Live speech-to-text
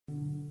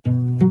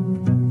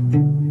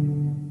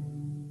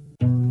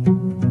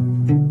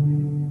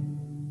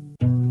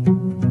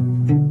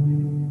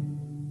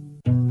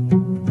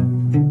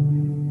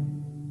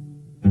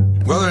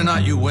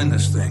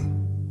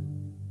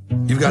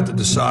got to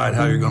decide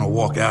how you're going to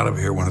walk out of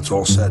here when it's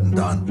all said and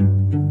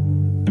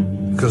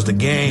done. Because the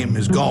game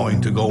is going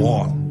to go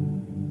on.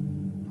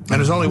 And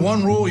there's only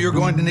one rule you're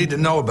going to need to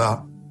know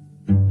about.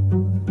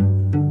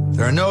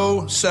 There are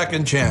no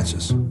second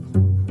chances.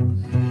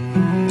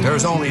 There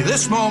is only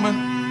this moment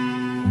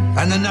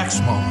and the next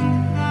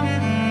moment.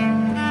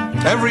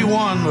 Every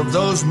one of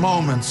those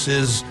moments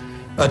is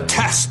a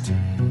test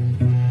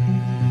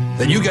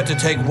that you get to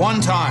take one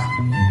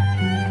time,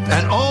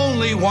 and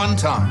only one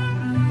time.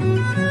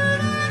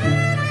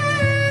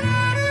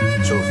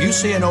 So if you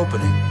see an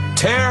opening,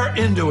 tear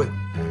into it.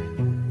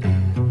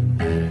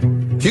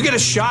 If you get a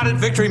shot at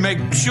victory,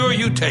 make sure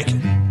you take it.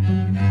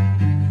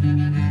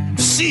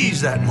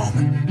 Seize that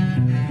moment.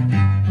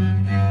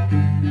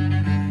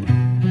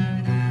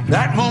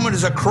 That moment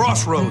is a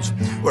crossroads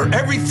where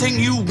everything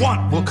you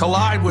want will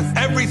collide with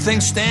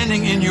everything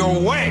standing in your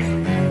way.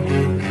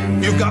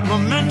 You've got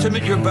momentum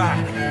at your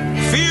back.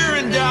 Fear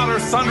and doubt are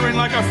thundering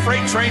like a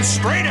freight train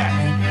straight at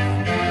you.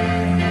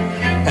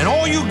 And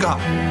all you got,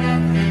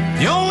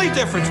 the only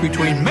difference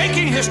between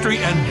making history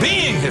and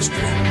being history,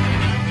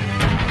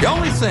 the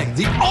only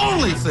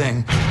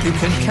thing you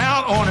can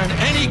count on in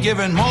any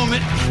given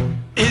moment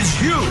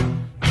is you.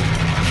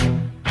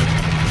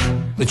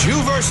 It's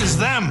you versus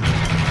them.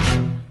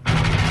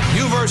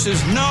 You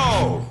versus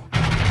no.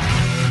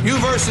 You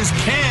versus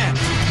can't.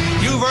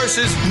 You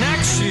versus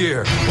next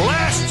year,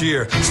 last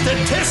year,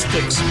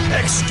 statistics,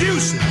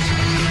 excuses.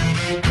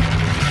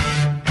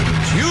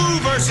 It's you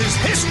versus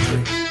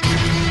history.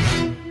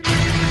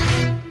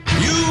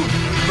 You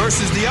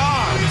versus the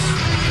odds.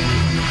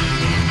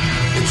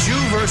 It's you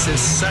versus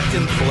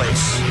second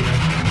place.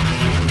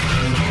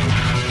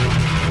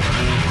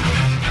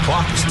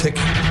 Clock is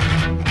ticking.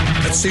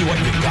 Let's see what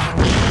you got.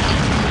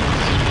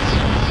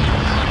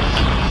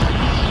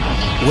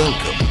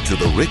 Welcome to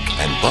the Rick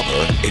and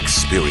Bubba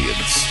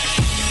Experience.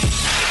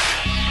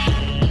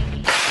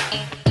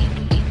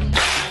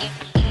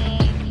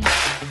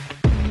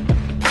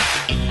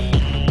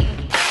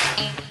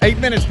 Eight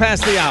minutes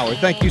past the hour.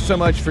 Thank you so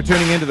much for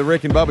tuning into the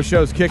Rick and Bubba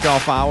Show's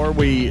kickoff hour.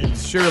 We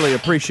surely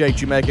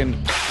appreciate you making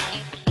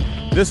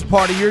this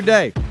part of your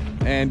day.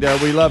 And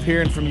we love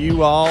hearing from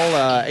you all.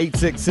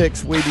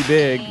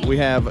 866-WE-BE-BIG. We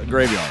have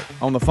Graveyard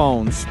on the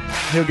phones.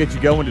 He'll get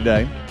you going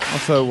today.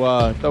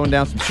 Also throwing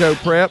down some show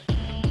prep,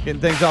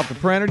 getting things off the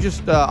printer.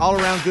 Just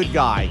all-around good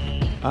guy.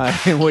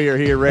 And we are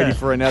here ready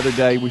for another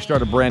day. We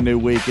start a brand new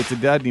week. It's a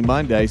Dudney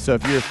Monday, so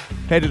if you're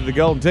headed to the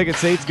Golden Ticket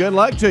seats, good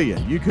luck to you.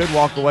 You could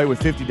walk away with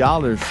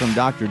 $50 from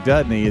Dr.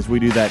 Dudney, as we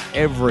do that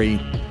every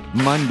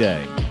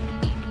Monday.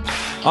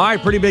 All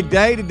right, pretty big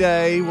day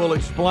today. We'll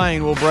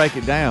explain. We'll break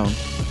it down.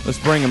 Let's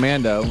bring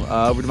Amando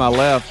over to my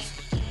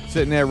left,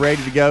 sitting there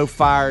ready to go,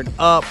 fired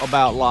up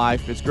about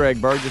life. It's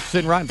Greg Burgess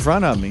sitting right in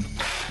front of me,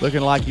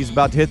 looking like he's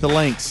about to hit the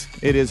links.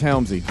 It is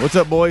Helmsy. What's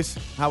up, boys?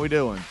 How we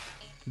doing?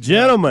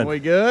 Gentlemen. We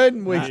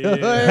good?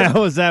 Good?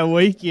 How was that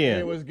weekend?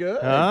 It was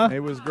good. Huh?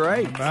 It was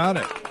great. About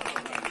it.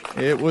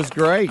 It was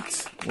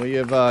great. We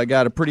have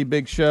got a pretty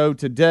big show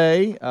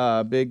today.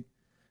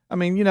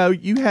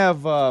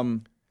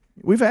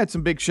 We've had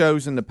some big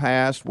shows in the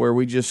past where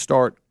we just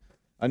start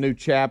a new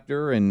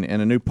chapter and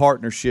a new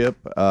partnership,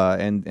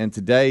 and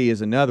today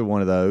is another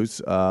one of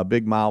those.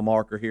 Big mile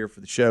marker here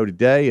for the show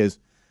today is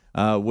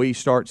we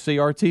start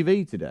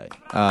CRTV today.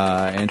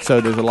 And so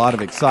there's a lot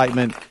of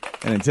excitement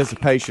and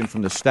anticipation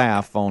from the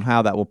staff on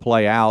how that will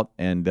play out,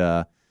 and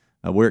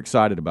we're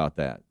excited about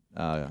that.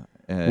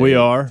 We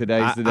are.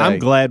 Today's the day. I'm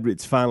glad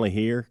it's finally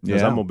here,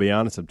 because Yeah. I'm going to be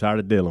honest, I'm tired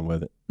of dealing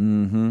with it.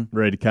 Mm-hmm.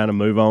 Ready to kind of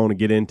move on and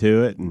get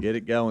into it. And Get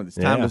it going. It's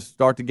time to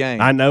start the game.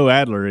 I know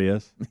Adler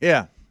is.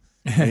 Yeah.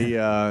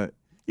 There's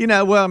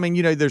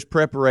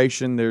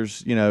preparation.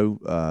 There's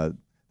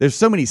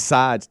so many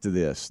sides to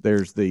this.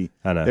 There's the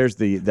I know. there's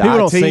the People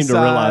don't IT seem to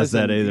side, realize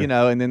that and,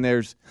 either. And then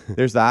there's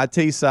the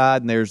IT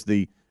side, and there's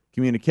the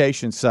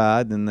communication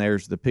side, and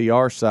there's the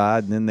PR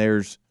side, and then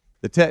there's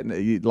the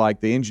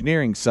the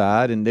engineering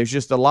side, and there's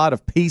just a lot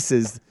of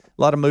pieces,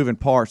 a lot of moving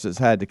parts that's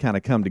had to kind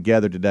of come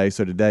together today.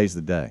 So today's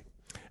the day.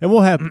 And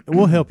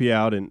we'll help you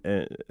out and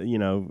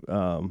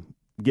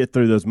get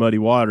through those muddy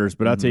waters.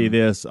 But I'll tell you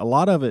this, a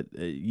lot of it,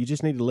 you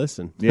just need to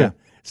listen. Yeah.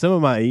 Some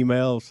of my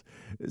emails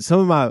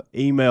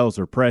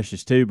are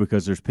precious too,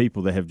 because there's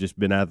people that have just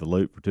been out of the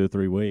loop for 2 or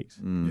 3 weeks.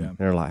 Yeah.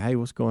 They're like, hey,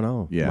 what's going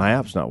on? Yeah. My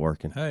app's not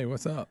working. Hey,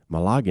 what's up? My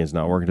login's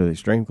not working to the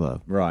Extreme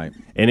Club. Right.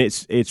 And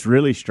it's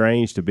really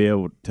strange to be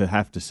able to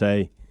have to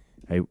say,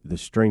 hey, the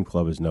Extreme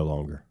Club is no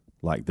longer.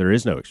 Like, there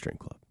is no Extreme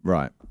Club.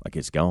 Right. Like,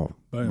 it's gone.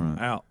 Boom,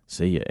 out.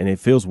 See ya. And it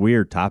feels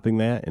weird typing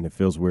that, and it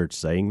feels weird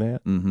saying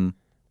that. Mm-hmm.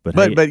 But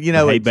hey, baby,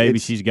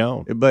 it's, she's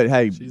gone. But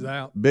hey, She's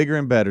out. Bigger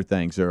and better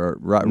things are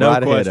right No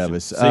ahead of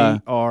us.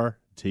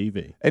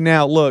 CRTV. And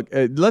now, look,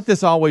 let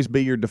this always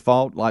be your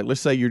default. Like, let's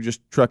say you're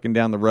just trucking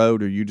down the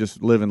road, or you're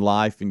just living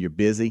life and you're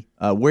busy.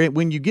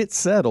 When you get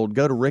settled,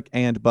 go to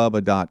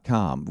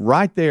rickandbubba.com.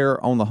 Right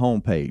there on the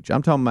homepage.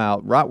 I'm talking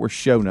about right where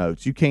show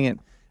notes. You can't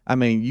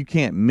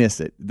miss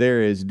it.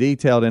 There is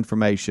detailed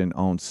information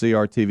on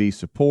CRTV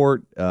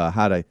support,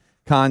 how to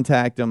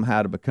contact them,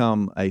 how to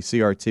become a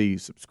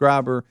CRT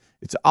subscriber.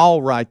 It's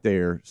all right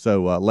there.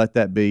 So let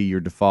that be your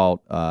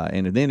default.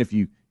 And then if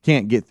you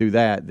can't get through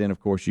that, then, of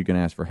course, you can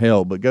ask for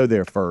help. But go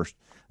there first.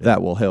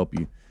 That will help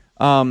you.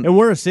 And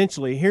we're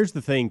essentially – here's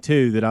the thing,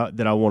 too,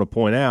 that I want to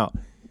point out.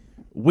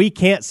 We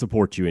can't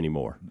support you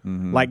anymore.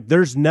 Mm-hmm. Like,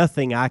 there's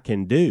nothing I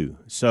can do.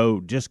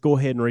 So just go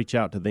ahead and reach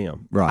out to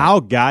them. Right.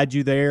 I'll guide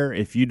you there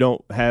if you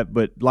don't have –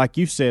 but like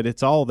you said,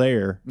 it's all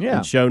there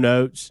in show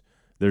notes.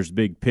 There's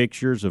big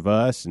pictures of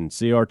us and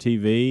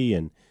CRTV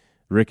and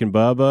Rick and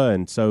Bubba.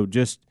 And so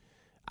just –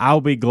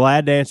 I'll be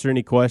glad to answer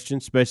any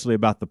questions, especially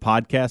about the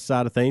podcast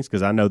side of things,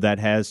 because I know that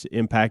has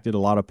impacted a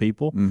lot of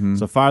people. Mm-hmm.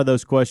 So fire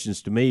those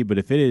questions to me. But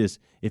if it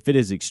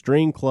is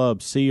Extreme Club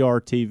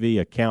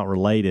CRTV account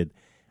related,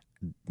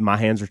 my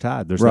hands are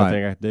tied. There's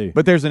nothing I can do.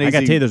 But there's an easy. I got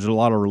to tell you, there's a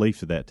lot of relief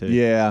to that too.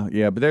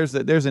 Yeah. But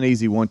there's an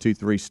easy 1, 2,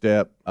 3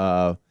 step,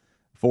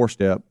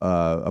 4-step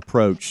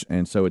approach,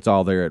 and so it's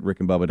all there at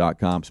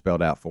rickandbubba.com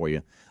spelled out for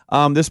you.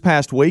 This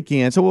past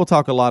weekend, so we'll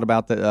talk a lot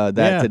about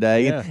that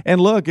today. Yeah.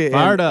 And look,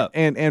 fired up.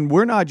 And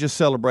we're not just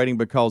celebrating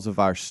because of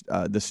our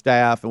the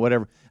staff and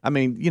whatever. I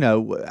mean, you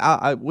know,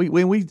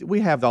 we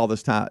have all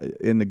this time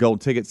in the gold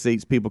ticket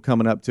seats, people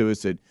coming up to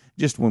us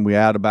just when we're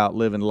out about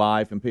living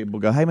life, and people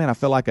go, "Hey, man, I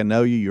feel like I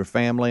know you, your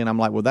family," and I'm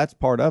like, "Well, that's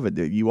part of it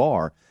that you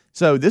are."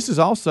 So this is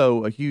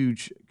also a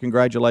huge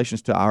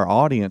congratulations to our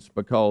audience,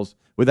 because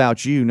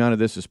without you, none of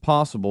this is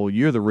possible.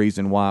 You're the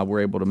reason why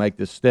we're able to make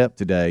this step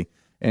today.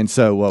 And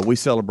so we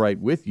celebrate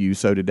with you.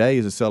 So today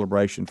is a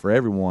celebration for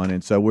everyone.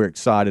 And so we're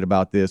excited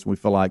about this. We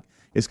feel like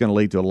it's going to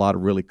lead to a lot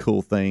of really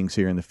cool things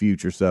here in the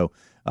future. So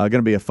going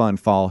to be a fun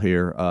fall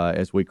here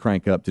as we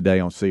crank up today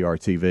on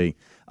CRTV.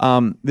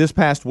 This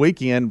past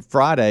weekend,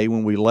 Friday,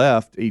 when we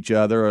left each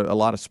other, a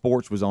lot of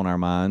sports was on our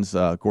minds.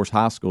 Of course,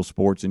 high school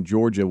sports in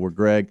Georgia, where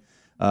Greg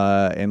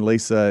and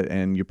Lisa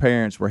and your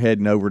parents were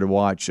heading over to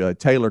watch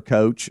Taylor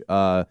coach.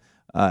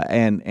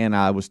 And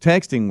I was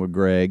texting with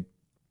Greg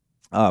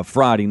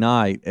Friday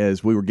night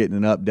as we were getting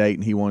an update,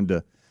 and he wanted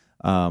to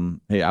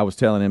I was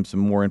telling him some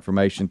more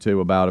information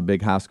too about a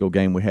big high school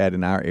game we had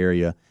in our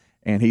area,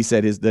 and he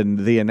said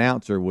the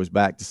announcer was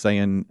back to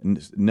saying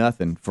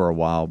nothing for a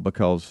while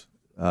because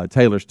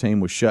Taylor's team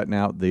was shutting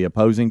out the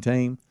opposing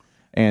team,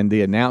 and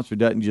the announcer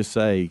doesn't just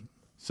say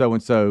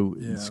so-and-so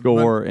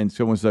score and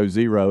so-and-so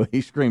 0.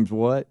 He screams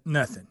what?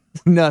 Nothing.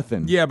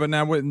 Nothing. Yeah, but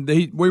now we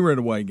were at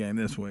a away game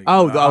this week.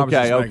 Oh,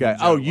 okay.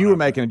 Oh, you were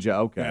making a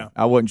joke. Okay, yeah.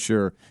 I wasn't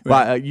sure.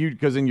 But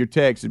because in your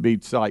text it'd be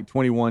like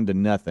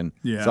 21-0.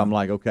 Yeah. So I'm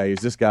like, okay, is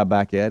this guy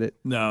back at it?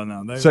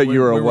 No. So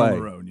you were away. On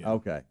the road, yeah.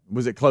 Okay.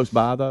 Was it close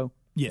by though?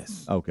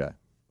 Yes. Okay.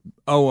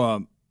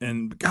 Oh,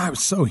 and God, it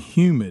was so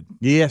humid.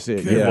 Yes,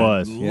 it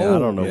was. Lord, yeah, I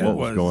don't know what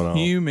was going on.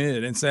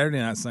 Humid. And Saturday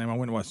night, same. I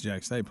went to watch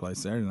Jack State play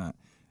Saturday night,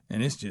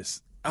 and it's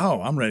just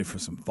I'm ready for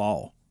some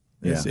fall.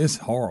 It's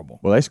horrible.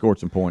 Well, they scored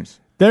some points.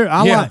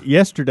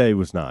 Yesterday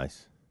was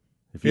nice.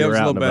 If you were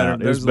out and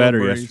about, it was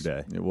better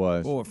yesterday. It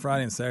was. Well,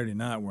 Friday and Saturday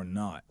night were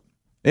not.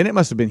 And it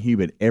must have been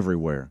humid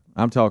everywhere.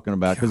 I'm talking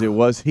about because it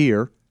was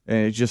here,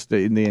 and it's just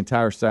in the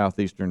entire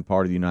southeastern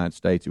part of the United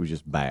States. It was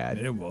just bad.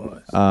 It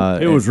was.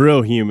 It was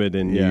real humid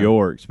in New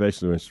York,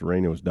 especially when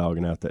Serena was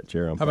dogging out that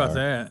chair on fire. How about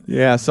that?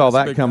 Yeah, I saw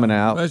that coming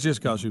out. That's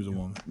just because she was a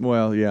woman.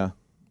 Well, yeah.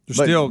 But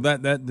still,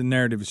 the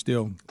narrative is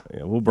still.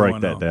 Yeah, we'll break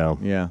that down.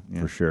 Yeah,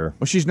 for sure.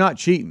 Well, she's not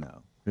cheating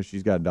though because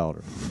she's got a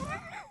daughter.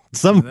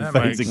 Some of the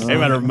things that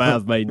came out of her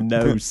mouth made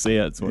no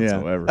sense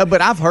whatsoever. Yeah.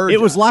 But I've heard it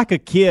was like a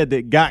kid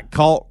that got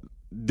caught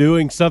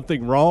doing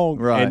something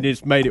wrong and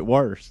just made it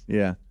worse.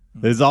 Yeah,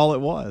 is all it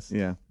was.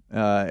 Yeah,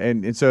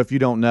 and so if you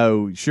don't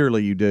know,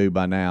 surely you do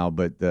by now.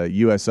 But the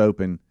U.S.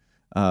 Open,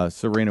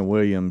 Serena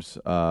Williams,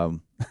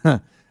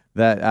 that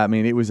I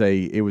mean, it was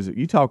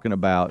you talking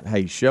about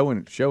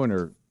showing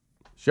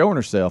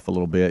herself a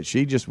little bit.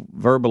 She just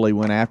verbally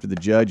went after the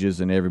judges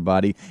and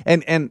everybody.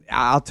 And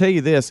I'll tell you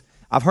this.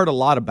 I've heard a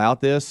lot about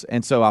this,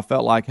 and so I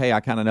felt like, hey, I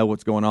kind of know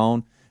what's going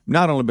on.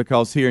 Not only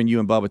because hearing you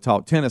and Bubba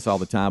talk tennis all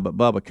the time, but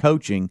Bubba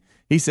coaching,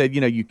 he said,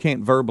 you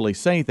can't verbally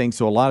say anything,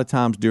 so a lot of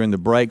times during the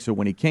breaks or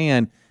when he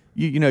can,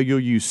 you'll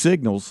use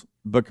signals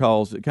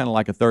because kind of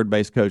like a third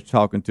base coach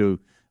talking to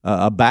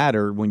a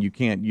batter when you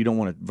don't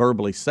want to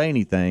verbally say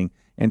anything.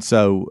 And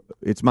so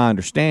it's my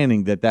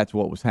understanding that that's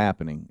what was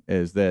happening,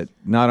 is that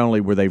not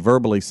only were they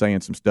verbally saying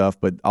some stuff,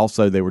 but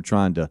also they were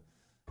trying to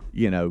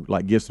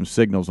like give some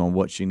signals on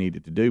what she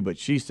needed to do, but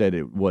she said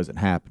it wasn't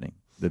happening,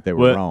 that they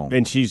were wrong.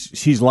 And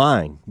she's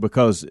lying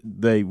because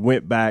they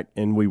went back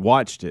and we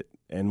watched it,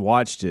 and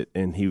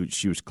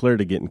she was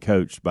clearly getting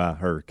coached by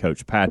her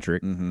coach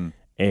Patrick,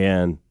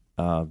 and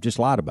just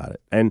lied about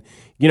it. And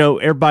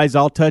everybody's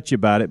all touchy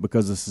about it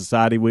because of the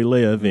society we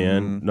live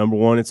in. Number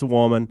one, it's a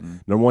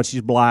woman. Number one,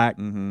 she's black.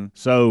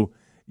 So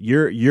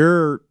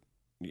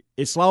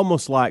it's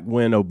almost like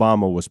when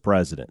Obama was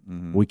president.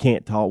 We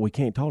can't talk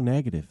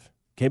negative.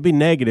 Can't be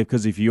negative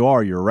because if you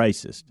are, you're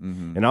racist.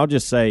 And I'll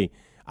just say,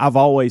 I've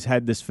always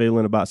had this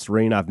feeling about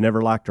Serena. I've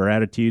never liked her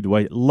attitude.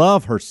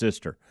 Love her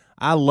sister.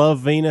 I love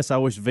Venus. I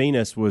wish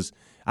Venus was.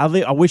 I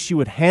wish she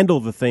would handle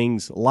the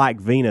things like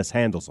Venus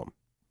handles them.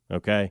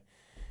 Okay,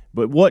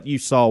 But what you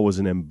saw was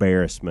an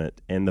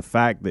embarrassment, and the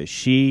fact that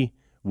she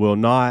will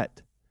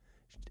not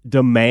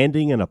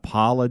demanding an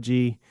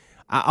apology.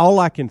 All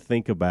I can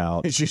think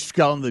about. She's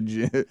calling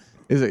the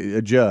is it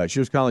a judge? She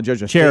was calling the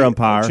judge a chair thief,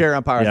 umpire. A chair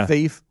umpire, yeah.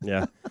 thief.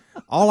 Yeah.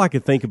 All I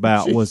could think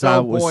about was I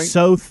was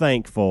so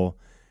thankful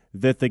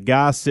that the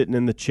guy sitting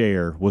in the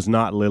chair was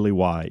not Lily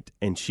White,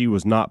 and she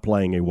was not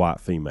playing a white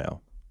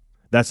female.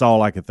 That's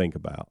all I could think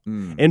about.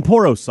 And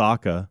poor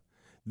Osaka.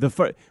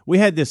 We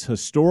had this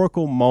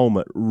historical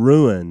moment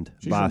ruined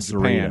by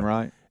Serena. Japan,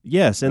 right?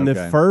 Yes, and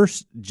the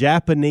first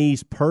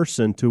Japanese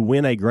person to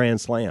win a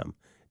Grand Slam.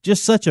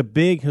 Just such a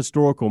big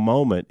historical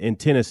moment in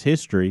tennis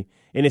history,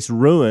 and it's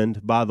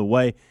ruined by the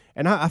way.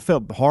 And I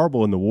felt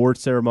horrible in the award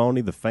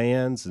ceremony, the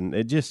fans, and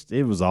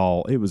it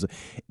was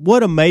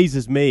what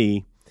amazes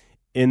me.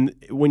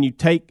 When you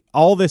take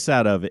all this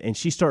out of it, and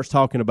she starts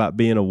talking about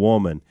being a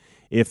woman,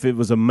 if it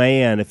was a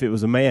man.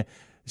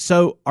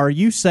 So are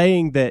you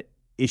saying that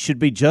it should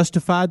be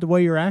justified the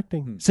way you're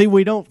acting? See,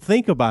 we don't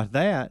think about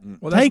that.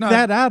 Well, take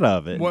that out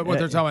of it. What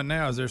they're talking about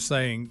now is they're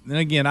saying, and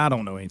again, I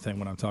don't know anything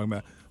what I'm talking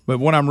about, but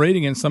what I'm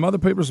reading and some other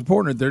people are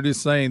supporting it, they're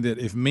just saying that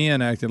if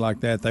men acted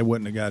like that, they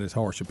wouldn't have got as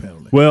harsh a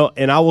penalty. Well,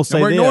 and I will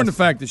say we're ignoring the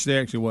fact that she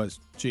actually was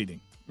cheating.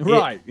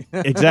 Right.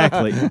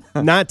 Exactly.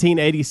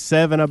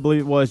 1987, I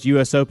believe it was,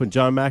 U.S. Open,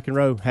 John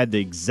McEnroe had the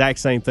exact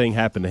same thing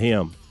happen to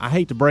him. I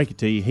hate to break it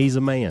to you, he's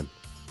a man.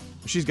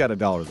 She's got a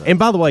dollar, though. And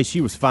by the way,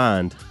 she was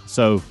fined,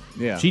 so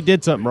she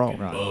did something wrong.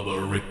 Rick and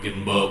Bubba, Rick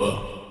and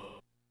Bubba.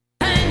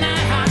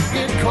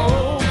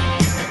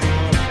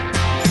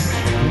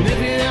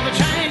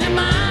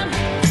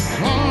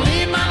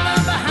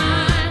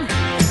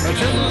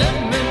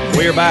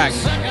 We are back.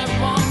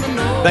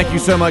 Thank you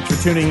so much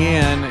for tuning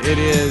in. It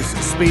is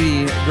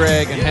Speedy,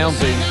 Greg, and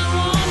Helmsy.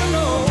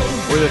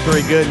 We're the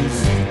Three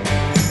Goodens.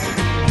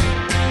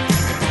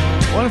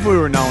 What if we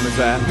were known as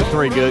that, the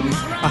Three Goodens?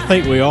 I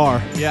think we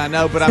are. Yeah, I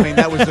know, but I mean,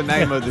 that was the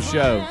name of the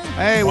show.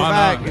 Hey, we're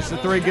back. It's the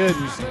Three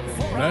Goodens.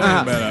 That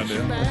ain't a bad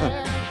idea.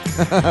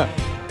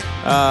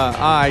 All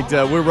right,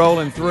 we're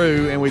rolling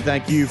through, and we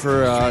thank you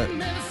for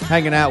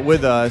hanging out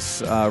with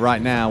us.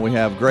 Right now, we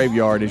have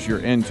Graveyard as your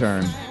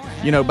intern.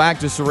 Back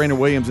to Serena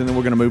Williams, and then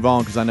we're going to move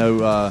on because I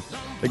know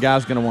the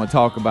guy's going to want to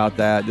talk about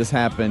that. This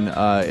happened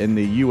in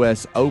the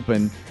U.S.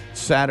 Open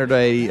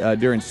Saturday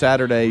during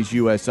Saturday's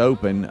U.S.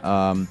 Open.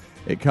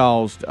 It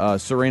caused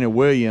Serena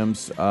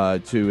Williams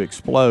to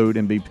explode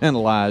and be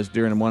penalized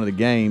during one of the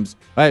games.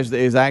 It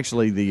was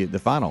actually the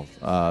final.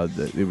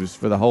 It was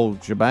for the whole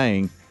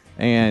shebang,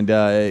 and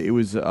it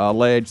was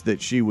alleged that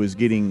she was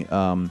getting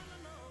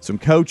some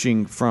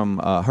coaching from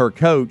her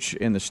coach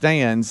in the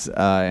stands,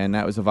 and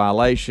that was a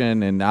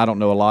violation. And I don't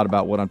know a lot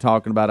about what I'm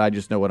talking about. I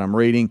just know what I'm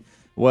reading.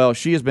 Well,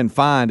 she has been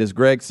fined, as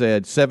Greg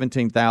said,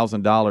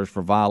 $17,000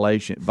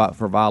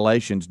 for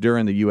violations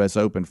during the U.S.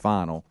 Open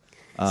final.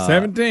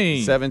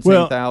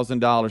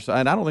 $17,000,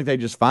 and I don't think they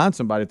just find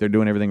somebody if they're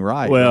doing everything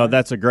right. Well,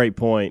 that's a great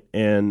point,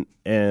 and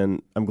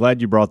I'm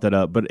glad you brought that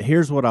up. But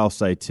here's what I'll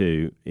say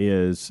too: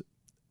 is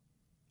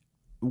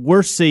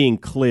we're seeing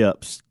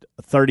clips,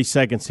 30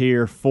 seconds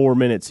here, 4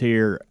 minutes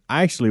here.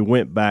 I actually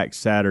went back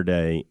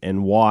Saturday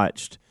and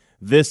watched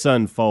this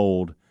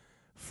unfold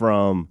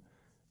from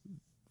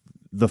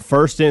the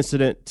first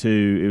incident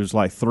to it was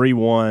like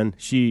 3-1.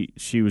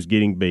 She was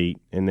getting beat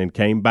and then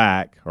came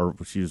back, or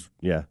she was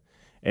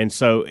And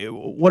so,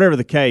 whatever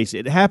the case,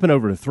 it happened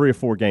over a 3 or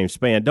 4 game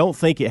span. Don't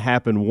think it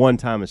happened one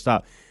time and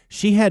stopped.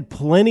 She had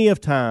plenty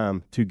of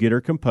time to get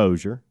her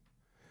composure.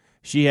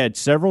 She had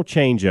several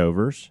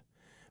changeovers,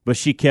 but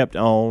she kept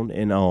on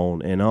and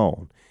on and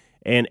on.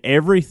 And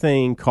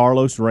everything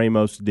Carlos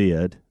Ramos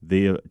did,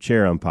 the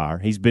chair umpire,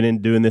 he's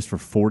been doing this for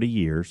 40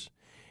 years,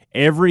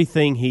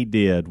 everything he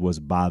did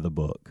was by the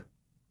book.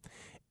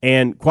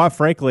 And quite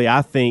frankly,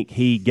 I think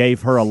he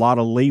gave her a lot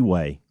of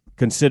leeway,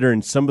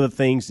 considering some of the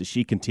things that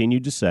she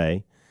continued to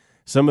say,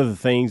 some of the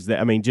things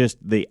that, just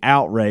the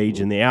outrage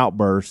and the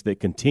outbursts that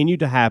continued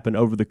to happen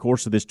over the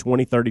course of this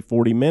 20, 30,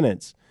 40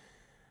 minutes.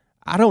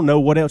 I don't know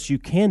what else you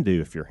can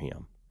do if you're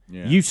him.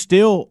 Yeah. You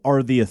still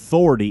are the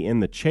authority in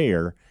the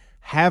chair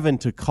having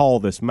to call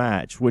this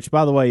match, which,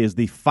 by the way, is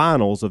the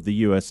finals of the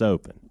U.S.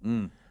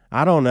 Open.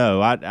 I don't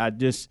know. I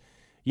just,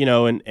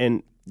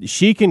 and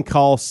she can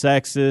call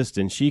sexist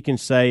and she can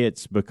say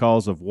it's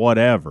because of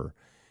whatever,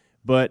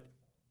 but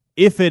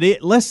if it is,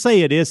 let's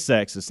say it is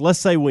sexist. Let's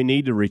say we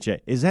need to reach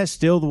it. Is that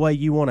still the way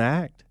you want to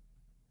act?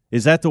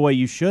 Is that the way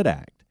you should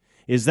act?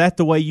 Is that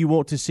the way you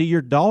want to see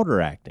your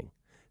daughter acting?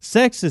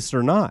 Sexist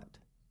or not?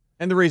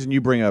 And the reason you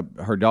bring up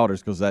her daughter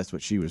is because that's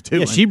what she was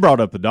doing. Yeah, she brought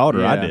up the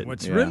daughter. I did.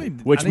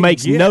 Which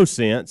makes no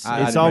sense.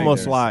 It's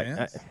almost like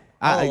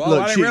I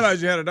didn't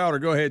realize you had a daughter.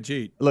 Go ahead,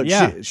 cheat. Look,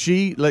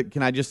 she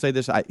can I just say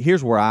this?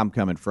 Here's where I'm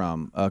coming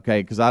from,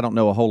 okay? Because I don't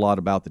know a whole lot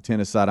about the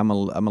tennis side. I'm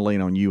gonna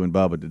lean on you and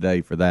Bubba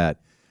today for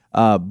that.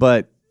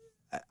 But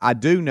I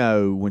do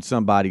know when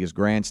somebody is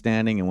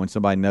grandstanding and when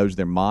somebody knows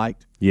they're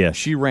mic'd. Yes.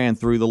 She ran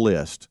through the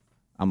list.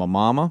 I'm a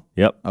mama.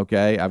 Yep.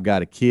 Okay. I've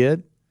got a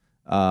kid.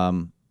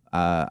 I'm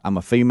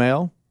a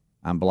female.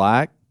 I'm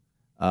black.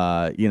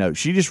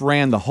 She just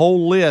ran the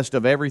whole list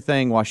of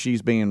everything while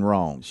she's being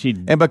wrong.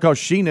 And because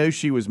she knew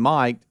she was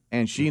mic'd,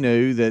 and she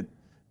knew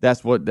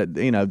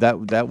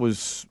that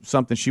was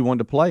something she wanted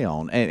to play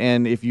on.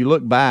 And if you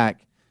look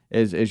back,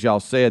 as y'all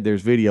said,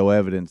 there's video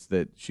evidence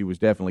that she was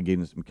definitely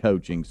getting some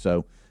coaching.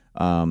 So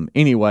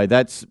anyway,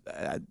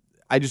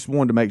 I just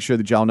wanted to make sure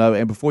that y'all know.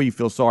 And before you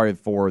feel sorry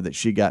for her that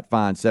she got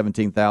fined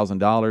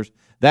 $17,000,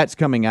 that's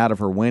coming out of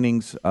her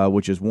winnings,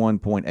 which is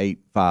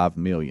 $1.85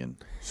 million.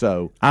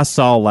 So I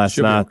saw last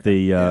night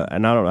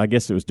and I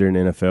guess it was during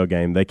the NFL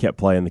game. They kept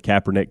playing the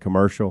Kaepernick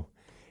commercial,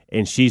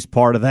 and she's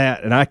part of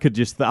that. And I could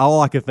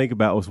all I could think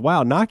about was,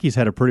 wow, Nike's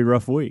had a pretty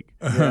rough week.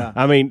 Yeah.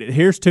 I mean,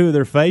 here's two of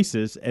their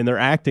faces, and they're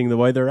acting the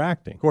way they're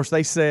acting. Of course,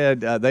 they said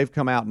they've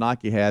come out.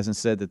 Nike has and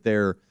said that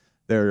their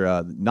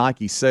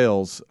Nike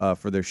sales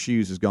for their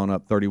shoes has gone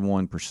up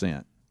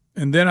 31%.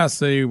 And then I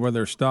see where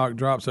their stock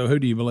dropped. So who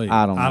do you believe?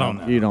 I don't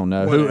know. You don't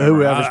know.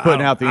 Whoever's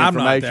putting out the information. I'm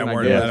not that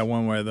worried about it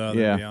one way or the other,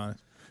 to be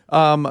honest.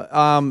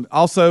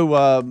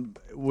 Also,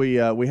 we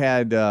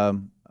had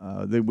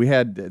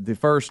the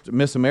first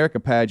Miss America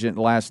pageant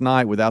last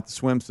night without the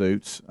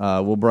swimsuits.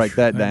 We'll break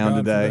that down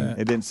today.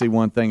 I didn't see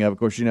one thing of it. Of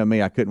course, you know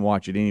me, I couldn't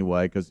watch it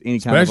anyway because any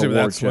kind of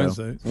award show.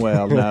 Swimsuits.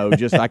 Well, no,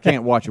 I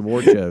can't watch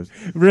award shows.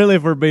 Really,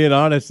 if we're being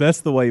honest, that's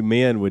the way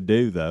men would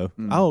do, though.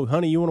 Oh,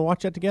 honey, you want to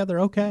watch that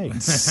together? Okay.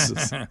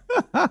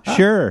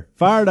 Sure.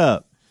 Fired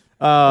up.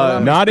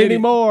 Not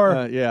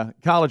anymore.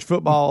 College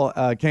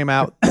football came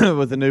out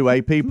with a new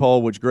AP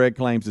poll, which Greg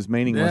claims is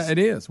meaningless. Yeah, it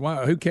is.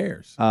 Why? Who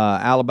cares?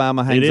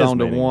 Alabama hangs on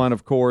to 1,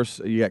 of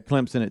course. You got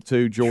Clemson at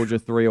 2, Georgia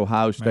 3,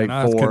 Ohio State 4.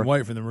 I couldn't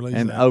wait for the release.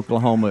 And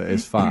Oklahoma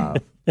is 5.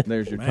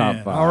 There's your top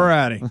 5. All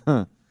righty.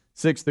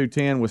 6 through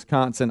 10,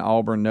 Wisconsin,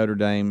 Auburn, Notre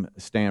Dame,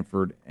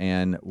 Stanford,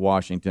 and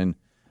Washington.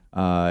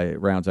 It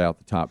rounds out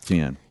the top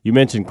 10. You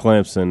mentioned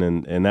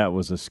Clemson, and that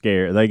was a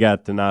scare. They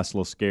got the nice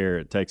little scare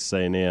at Texas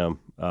A&M.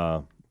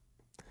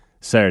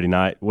 Saturday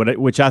night,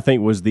 which I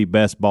think was the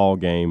best ball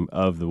game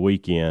of the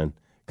weekend,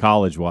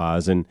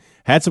 college-wise, and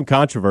had some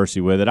controversy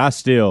with it. I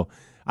think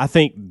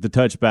the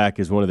touchback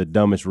is one of the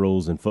dumbest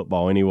rules in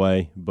football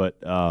anyway,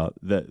 but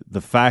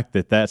the fact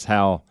that that's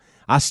how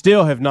 – I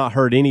still have not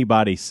heard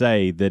anybody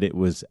say that it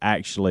was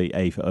actually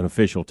an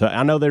official touch.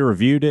 I know they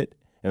reviewed it,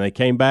 and they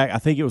came back. I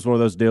think it was one of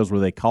those deals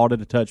where they called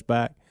it a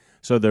touchback,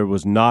 so there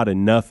was not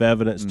enough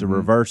evidence to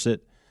reverse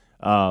it.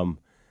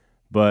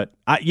 But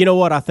you know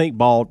what? I think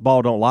ball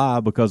don't lie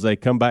because they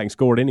come back and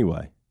scored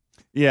anyway.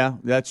 Yeah,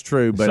 that's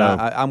true. But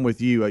I'm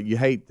with you. You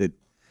hate that.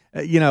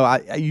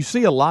 You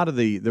see a lot of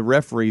the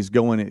referees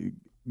going,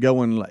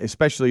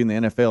 especially in the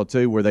NFL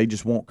too, where they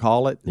just won't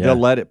call it. Yeah. They'll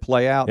let it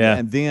play out,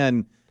 and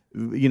then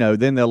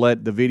they'll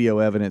let the video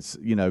evidence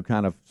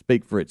kind of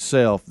speak for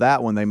itself.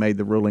 That one they made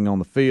the ruling on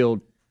the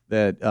field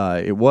that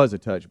it was a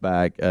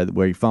touchback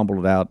where he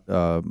fumbled it out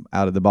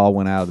of the ball,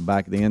 went out of the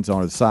back of the end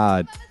zone or the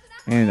side.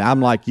 And I'm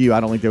like you. I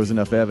don't think there was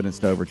enough evidence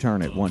to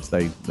overturn it once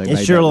they made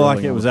it. Sure looked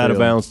like it was out of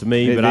bounds to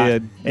me, but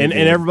and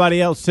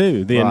everybody else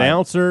too, the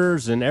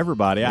announcers and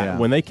everybody. Yeah.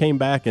 When they came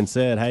back and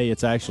said, "Hey,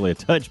 it's actually a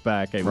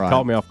touchback," it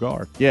caught me off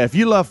guard. Yeah, if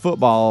you love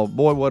football,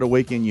 boy, what a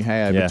weekend you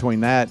had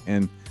between that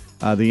and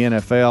the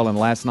NFL and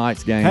last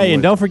night's game. Hey,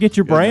 and don't forget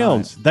your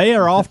Browns. They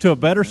are off to a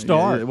better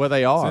start. Yeah, well,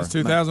 they are since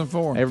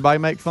 2004. Everybody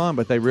make fun,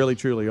 but they really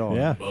truly are.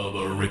 Yeah.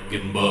 Bubba, Rick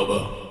and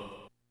Bubba.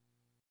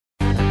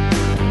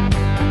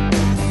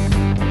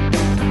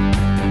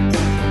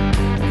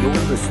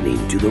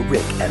 Listening to the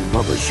Rick and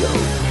Bubba Show.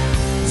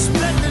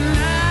 Split the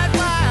night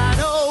wide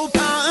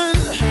open.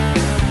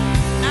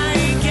 I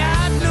ain't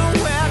got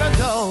nowhere to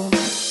go.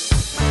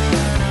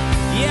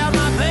 Yeah,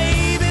 my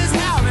baby's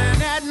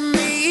howling at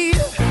me.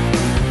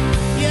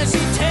 Yeah,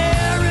 she's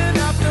tearing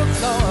up the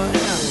floor.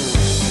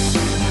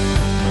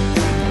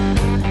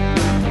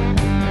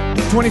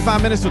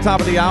 25 minutes to the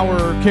top of the hour.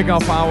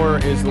 Kickoff hour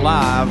is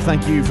live.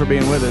 Thank you for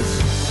being with us.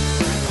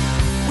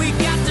 We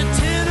got the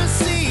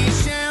Tennessee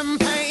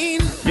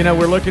champagne.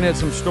 We're looking at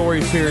some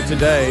stories here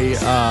today.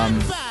 Try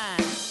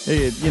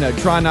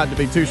not to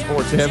be too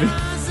sports heavy,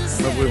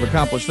 but we've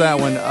accomplished that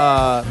one.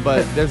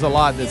 But there's a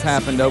lot that's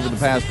happened over the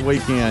past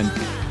weekend,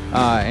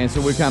 and so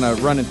we're kind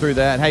of running through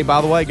that. Hey,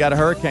 by the way, got a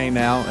hurricane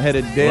now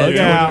headed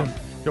dead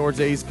towards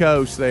the East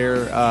Coast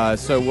there.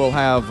 So we'll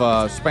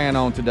have span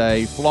on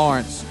today.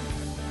 Florence,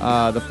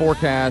 the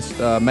forecast,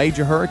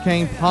 major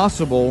hurricane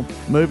possible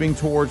moving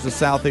towards the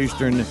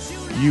southeastern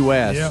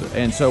U.S. Yep.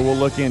 And so we'll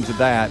look into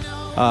that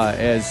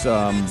as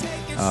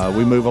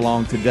we move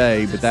along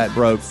today, but that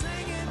broke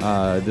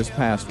this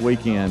past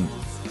weekend.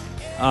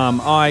 All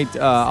right,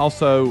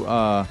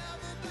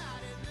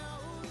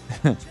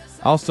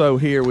 also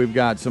here we've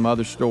got some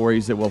other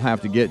stories that we'll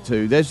have to get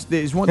to.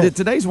 Today's one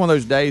of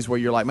those days where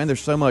you're like, man,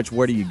 there's so much,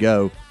 where do you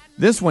go?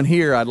 This one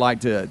here I'd like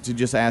to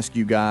just ask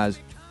you guys,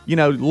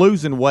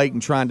 losing weight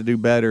and trying to do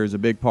better is a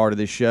big part of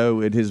this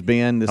show. It has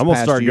been this I'm gonna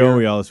past start year. going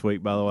with y'all this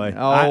week. By the way,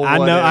 Oh,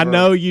 I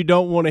know you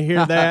don't want to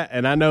hear that,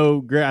 and I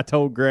know I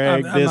told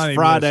Greg I'm this not even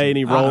Friday, and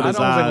he rolled his I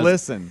don't eyes. even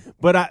listen.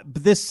 But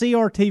this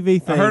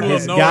CRTV thing heard a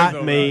has little got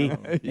noise me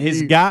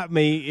has got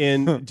me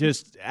in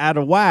just out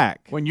of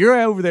whack. When you're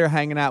over there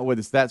hanging out with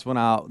us, that's when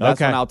I'll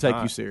take All you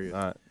right. serious.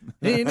 All right.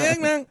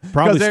 Probably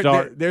Probably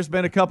start there's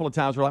been a couple of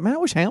times where like, man, I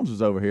wish Helms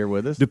was over here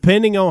with us.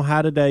 depending on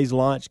how today's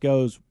launch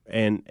goes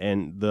and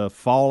the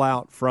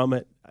fallout from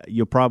it.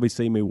 You'll probably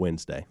see me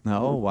Wednesday.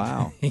 Oh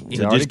wow!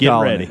 So just get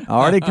ready.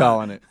 Already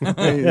calling it. Look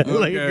at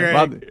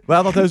Greg.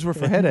 Well, I thought those were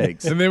for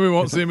headaches. And then we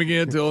won't see him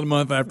again until the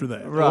month after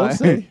that.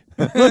 Right.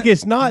 Look,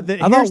 it's not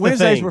that. I thought here's the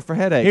Wednesdays thing. were for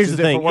headaches. Here's Is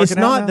the it for thing. It's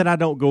working out not now? that I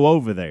don't go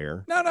over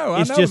there. No,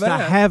 It's I know just that.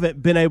 I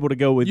haven't been able to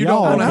go with You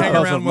don't y'all wanna hang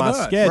because around of with my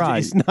us. schedule. Right.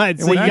 It's not. And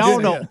See, when y'all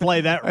you- don't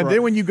play that. And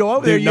then when you go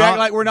over there, you act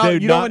like we're not.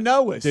 You don't even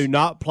know us. Do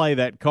not play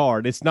that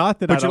card. It's not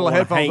that Put I your don't little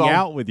want to headphones hang on.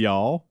 out with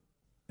y'all.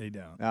 He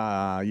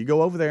don't. You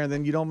go over there and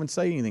then you don't even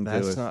say anything to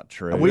us. That's not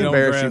true. We We don't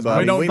embarrass you, dress- buddy.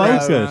 we don't know.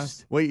 dress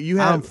Focused. You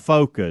I'm have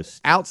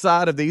focused.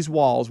 outside of these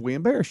walls, we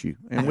embarrass you,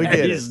 and we That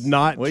get it. is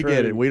not we true.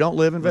 get it. We don't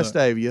live in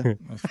Vestavia,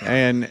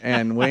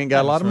 and we ain't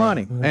got a lot of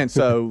money, and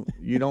so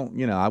you don't.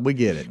 We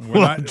get it. We're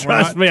not,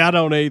 Trust me, I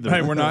don't either.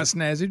 Hey, we're not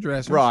snazzy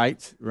dressers.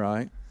 Right.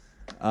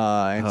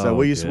 And so Oh,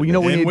 we just, you know,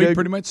 we And need we to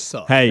pretty much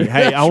suck. Hey,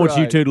 I want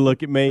you right. two to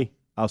look at me.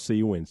 I'll see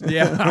you Wednesday.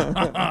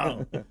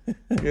 Yeah.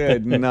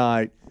 Good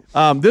night.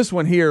 This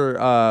one here.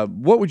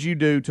 What would you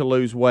do to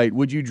lose weight?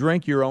 Would you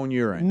drink your own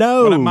urine?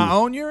 No. What, my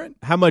own urine?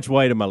 How much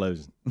weight am I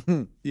losing?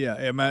 Yeah.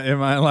 Am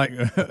I like,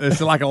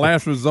 it's like a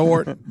last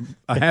resort?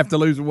 I have to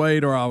lose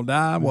weight or I'll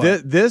die?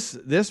 What?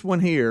 This one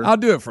here. I'll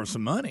do it for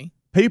some money.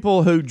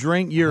 People who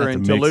drink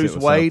urine to mix it lose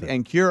with weight something.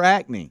 and cure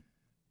acne.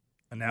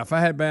 And now, if I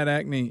had bad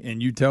acne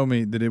and you told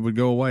me that it would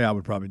go away, I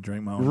would probably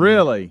drink my own.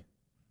 Really?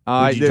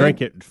 Would you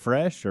drink it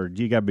fresh, or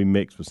do you got to be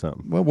mixed with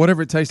something? Well,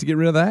 whatever it takes to get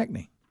rid of the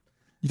acne.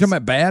 You talking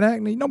about bad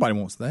acne? Nobody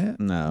wants that.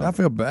 No. I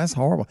feel bad. That's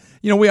horrible.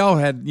 We all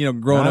had,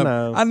 growing I up.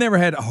 know. I never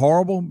had it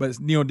horrible, but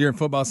during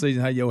football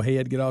season, how your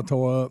head get all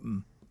tore up.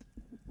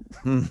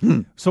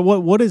 And So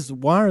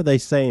why are they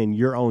saying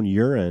your own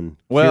urine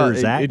Well,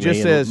 cures acne it just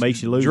and says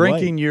makes you lose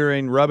drinking weight?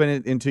 urine, rubbing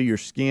it into your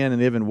skin,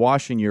 and even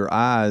washing your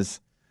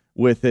eyes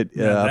with it.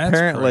 Yeah, that's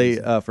Apparently,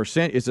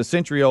 crazy. it's a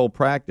centuries old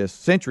practice.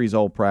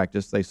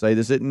 They say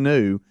this isn't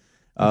new,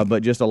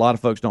 but just a lot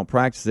of folks don't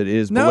practice it. It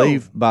is No.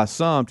 believed by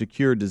some to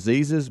cure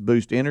diseases,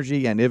 boost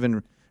energy, and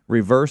even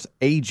reverse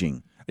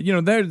aging.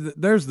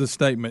 there's the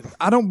statement.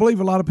 I don't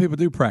believe a lot of people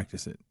do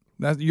practice it.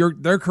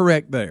 They're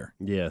correct there.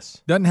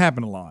 Yes. Doesn't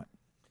happen a lot.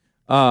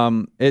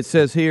 It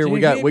says here we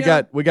Jimmy,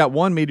 got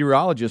one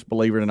meteorologist,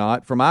 believe it or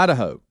not, from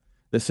Idaho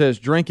that says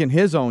drinking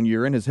his own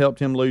urine has helped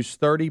him lose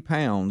 30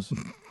 pounds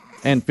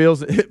and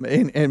feels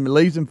and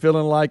leaves him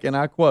feeling like, and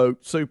I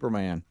quote,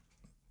 Superman.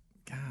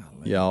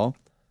 Golly. Y'all.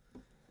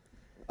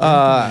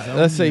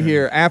 Let's see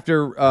here.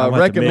 After have to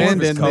recommending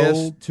mix this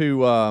cold.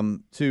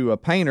 to a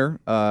painter,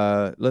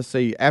 let's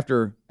see.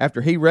 After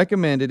he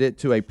recommended it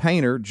to a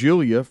painter,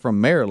 Julia from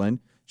Maryland,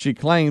 she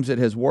claims it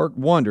has worked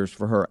wonders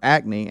for her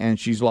acne, and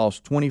she's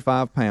lost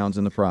 25 pounds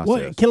in the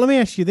process. Let me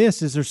ask you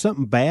this: is there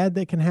something bad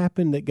that can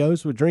happen that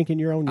goes with drinking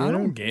your own urine? I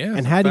don't guess.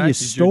 And how The do you fact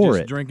that you're store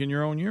just it? Drinking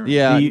your own urine.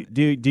 Yeah.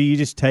 Do you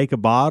just take a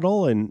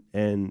bottle and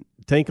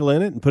tinkle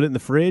in it and put it in the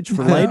fridge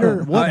for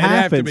later? What It'd have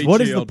to happens? be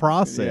What is the chilled.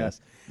 process?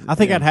 I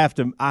think I'd have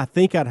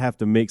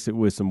to mix it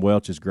with some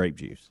Welch's grape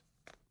juice.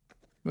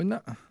 But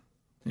no.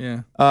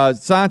 Yeah.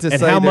 Scientists And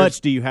say how there's- much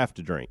do you have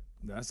to drink?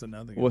 That's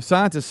another. Well,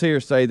 scientists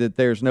here say that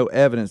there's no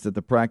evidence that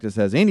the practice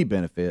has any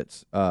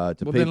benefits to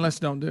people. then let's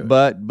don't do it.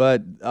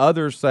 But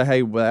others say,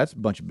 hey, well, that's a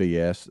bunch of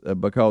BS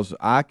because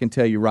I can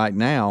tell you right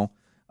now,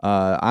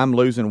 I'm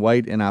losing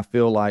weight and I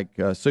feel like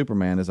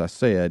Superman, as I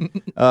said.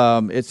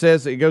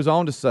 It goes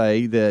on to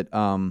say that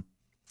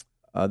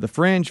the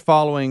fringe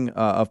following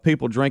of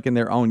people drinking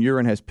their own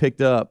urine has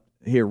picked up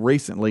here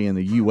recently in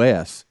the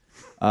U.S.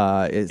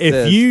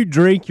 If you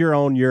drink your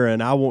own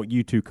urine, I want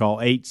you to call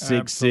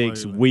 866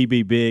 Absolutely. We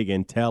Be Big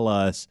and tell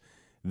us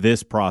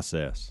this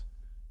process.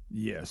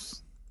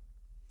 Yes.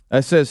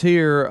 It says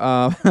here,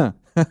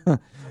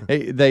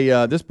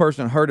 this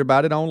person heard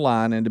about it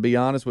online and, to be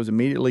honest, was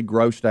immediately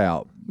grossed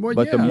out. Well,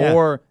 but the yeah.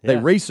 more they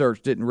Yeah.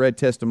 researched it and read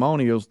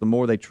testimonials, the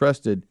more they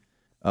trusted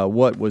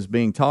what was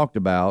being talked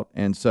about.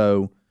 And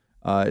so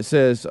it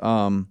says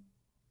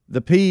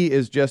the pee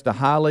is just a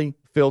highly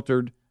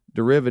filtered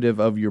derivative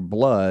of your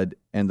blood,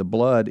 and the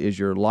blood is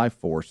your life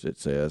force, it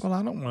says. Well,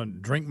 I don't want to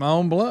drink my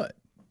own blood.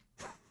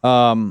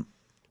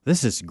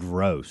 This is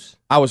gross.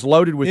 I was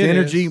loaded with It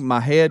energy. is. My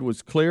head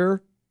was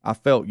clearer. I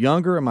felt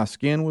younger, and my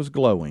skin was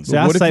glowing. See,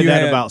 I what if say you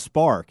that had- about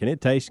Spark, and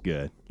it tastes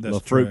good. A little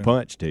fruit true.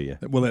 punch to you.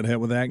 Will it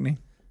help with acne?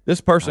 This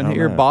person I don't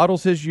here know.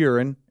 bottles his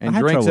urine and I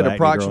had drinks it trouble acne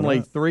growing approximately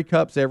up. 3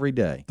 cups every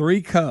day.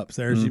 3 cups.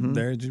 There's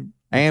Mm-hmm. you.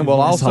 And will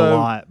That's a also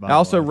lot, by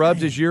the way.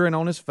 rubs his urine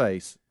on his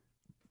face.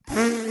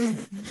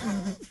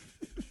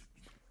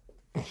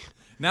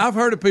 Now I've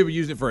heard of people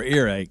using it for an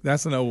earache.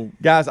 That's an old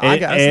Guys,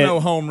 that's an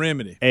old home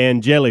remedy.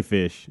 And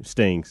jellyfish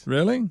stings.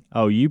 Really?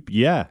 Oh,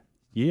 yeah.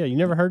 You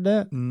never heard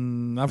that?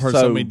 I've heard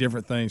so many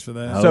different things for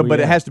that. but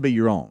it has to be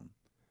your own.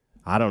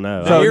 I don't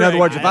know. So in other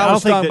words, if I don't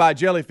was think stung that- by a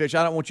jellyfish,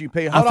 I don't want you to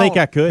pee. I think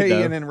I could. pee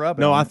Though. and then rub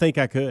it. No, on I it. think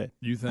I could.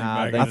 You think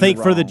Nah, back they- I in think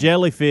the, for the wrong.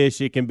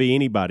 jellyfish, it can be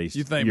anybody's.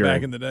 you think urine.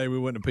 back in the day we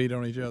wouldn't have peed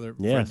on each other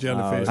Yes. for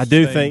jellyfish? I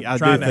do sting, think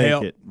trying to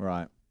help. it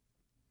Right.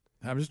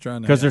 I'm just trying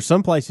to because help. there's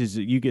some places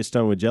that you get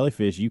stung with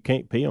jellyfish, you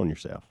can't pee on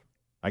yourself.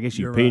 I guess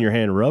you You're pee in right. your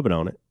hand and rub it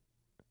on it.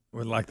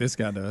 Well, like this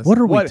guy does. What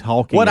are we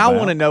talking What about? I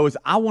want to know is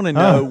I want to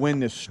know when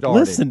this started.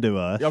 Listen to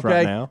us Okay,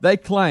 right now. they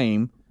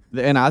claim,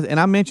 and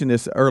I mentioned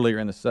this earlier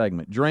in the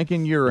segment.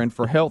 Drinking urine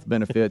for health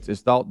benefits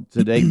is thought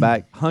to date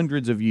back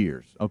hundreds of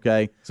years.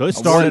 Okay, So it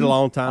started When- a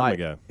long time all right,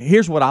 ago.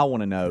 Here's what I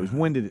want to know: is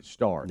when did it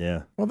start?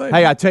 Yeah. Well,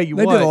 Hey, I tell you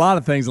they what. did a lot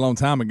of things a long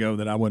time ago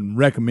that I wouldn't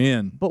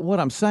recommend. But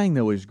what I'm saying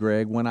though is,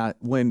 Greg, if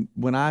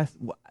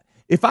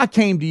I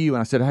came to you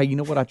and I said, "Hey, you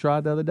know what I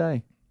tried the other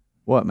day?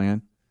 What,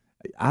 man?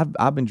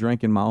 I've been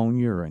drinking my own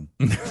urine."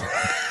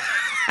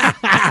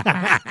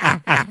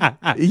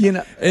 You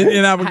know,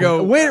 And I would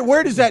go,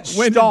 where does that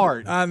when did-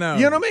 start? I know.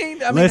 You know what I mean?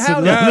 Listen,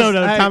 how- no,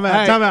 Hey, time out,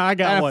 hey, time out. I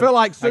got and one. I feel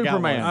like I got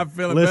Superman. one. I'm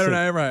feeling better than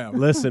I ever have.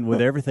 Listen,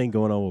 with everything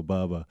going on with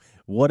Bubba,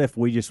 what if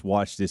we just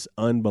watched this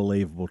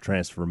unbelievable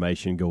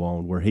transformation go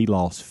on where he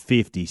lost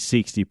 50,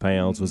 60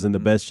 pounds, was in the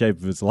best shape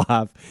of his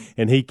life,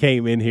 and he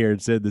came in here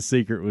and said the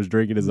secret was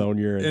drinking his own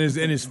urine?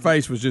 And his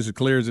face was just as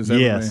clear as it's ever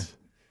been. Yes.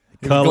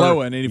 He was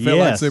glowing, and he felt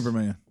like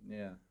Superman.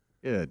 Yeah.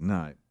 Good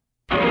night.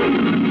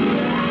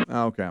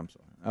 Okay, I'm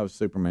sorry. I was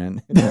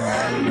Superman.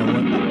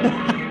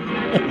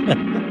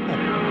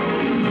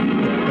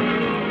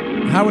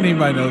 How would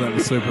anybody know that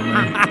was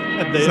Superman?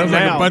 Sounds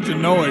like a bunch of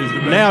noise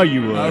to me. Now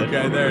you would.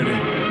 Okay, there it is.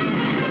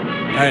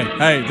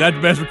 Hey, that's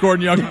the best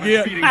recording y'all can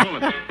get.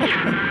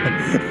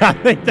 I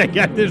think they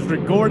got this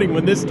recording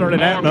when this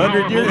started happening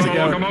 100 years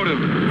ago.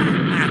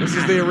 This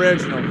is the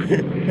original.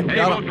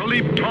 Able to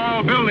leap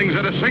tall buildings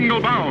at a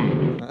single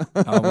bound.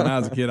 Oh, when I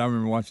was a kid, I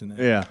remember watching that.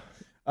 Yeah.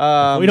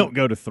 We don't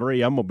go to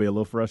 3. I'm going to be a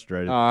little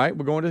frustrated. All right,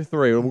 we're going to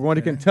 3. We're going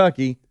to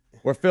Kentucky,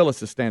 where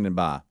Phyllis is standing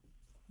by.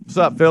 What's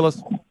up,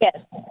 Phyllis? Yes,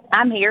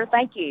 I'm here.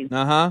 Thank you.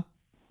 Uh-huh.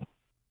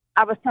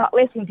 I was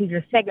listening to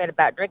your segment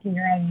about drinking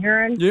your own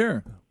urine. Yeah.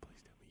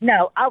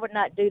 No, I would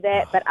not do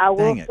that, but I will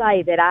dang it.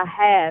 say that I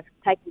have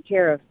taken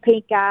care of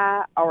pink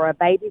eye or a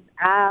baby's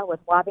eye with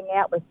wiping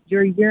out with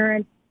your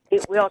urine.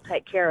 It will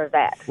take care of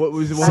that. What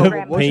was My So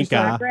grandmother, pink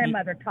eye. my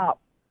grandmother taught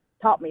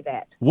me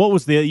that. What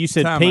was you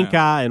said Time pink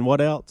out. eye and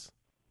what else?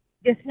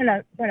 Just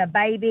when a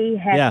baby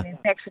has Yeah. an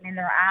infection in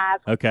their eyes,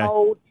 Okay.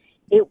 cold,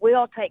 it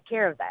will take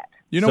care of that.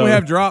 You know So- we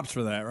have drops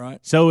for that, right?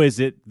 So is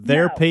it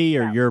their No, pee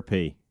or no. your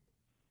pee?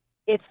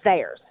 It's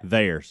theirs.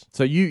 Theirs.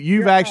 So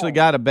you've actually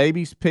got a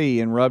baby's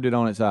pee and rubbed it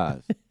on its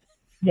eyes.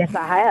 Yes,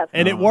 I have.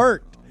 And it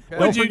worked.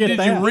 Don't forget Did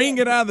that. you wring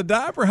it out of the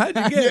diaper? How'd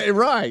you get it?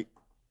 right.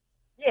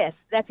 Yes,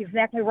 that's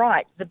exactly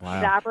right. The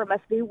Wow. diaper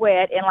must be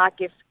wet, and like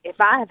if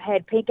I have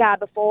had pink eye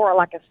before, or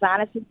like a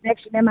sinus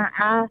infection in my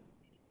eye,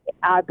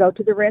 I go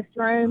to the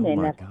restroom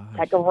and my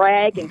take a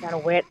rag and kind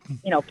of wet,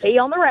 pee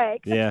on the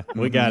rag. Yeah,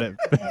 we got it.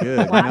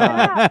 Good. Wipe it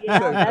out. Yeah,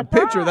 that's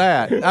Picture right.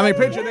 that. I mean,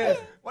 picture this.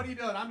 What are you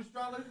doing? I'm just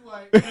trying to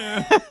lose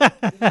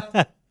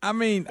weight. I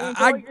mean,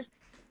 Enjoy your-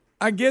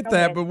 I get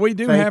that, Okay. but we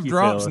do Thank have you,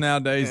 drops Phyllis.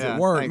 nowadays Yeah, that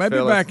work. thanks, Maybe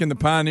Phyllis. back in the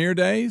pioneer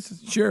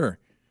days, sure.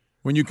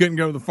 When you couldn't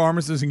go to the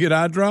pharmacist and get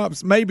eye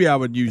drops, maybe I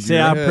would use See,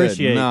 your. I Good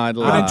appreciate. night,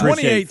 But I in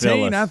appreciate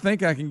 2018, Phyllis. I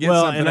think I can get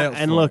well, something else.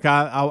 and for look, it.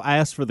 I'll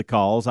ask for the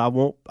calls. I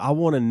want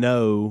to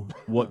know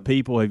what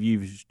people have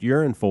used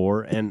urine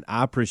for, and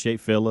I appreciate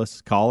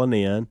Phyllis calling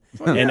in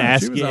Well, and yeah, she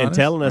asking was and honest.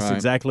 telling us Right.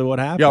 exactly what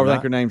happened. Y'all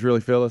think her name's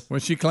really Phyllis? when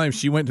she claims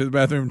she went to the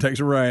bathroom and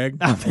takes a rag,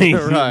 I mean,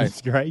 Right.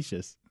 goodness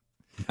gracious.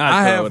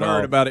 I have it heard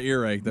off. about an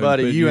earache. Though,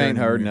 Buddy, Put you urine ain't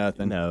in heard there.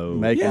 nothing. No,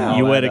 Making Yeah. all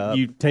You that up.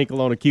 you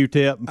tinkle on a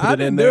Q-tip and put I it in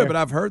didn't there. do it, but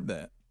I've heard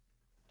that.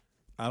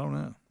 I don't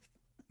know.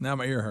 Now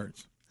my ear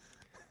hurts.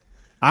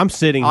 I'm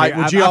sitting All here. right,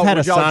 would I've, y'all- I've had a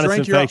would y'all sinus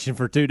drink your- infection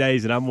for 2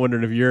 days, and I'm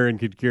wondering if urine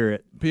could cure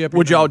it. Pee up your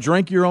Would y'all nose.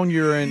 drink your own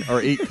urine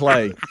or eat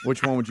clay?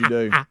 Which one would you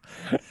do?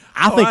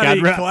 I think I'd I'd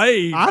eat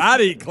clay.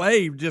 I'd eat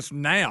clay just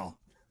now.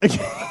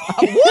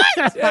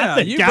 what? Yeah,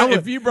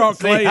 if you brought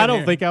See, clay, I in don't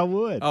here- think I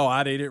would. Oh,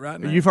 I'd eat it right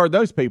now. You've heard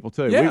those people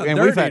too. Yeah, and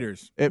dirt had-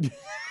 eaters.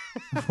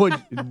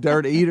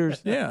 Dirt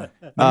eaters. Yeah,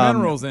 the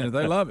minerals in it.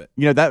 They love it.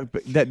 You know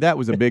that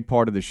was a big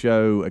part of the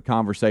show,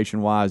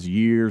 conversation wise,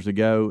 years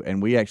ago,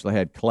 and we actually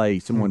had clay.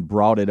 Someone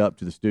brought it up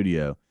to the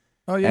studio,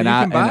 Oh yeah, and you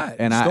I can buy it.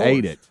 and in I stores.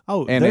 ate it.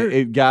 Oh, and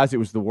there- guys, it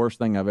was the worst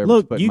thing I've ever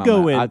Look, put you in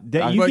go my in. mouth.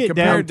 you But get down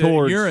compared to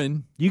towards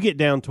urine- You get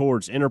down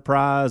towards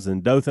Enterprise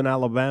and Dothan,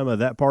 Alabama,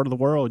 that part of the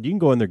world. You can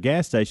go in their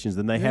gas stations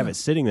and they have it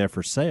sitting there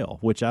for sale,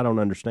 which I don't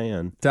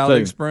understand.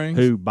 Talladega So, Springs.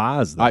 Who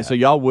buys that? All right, so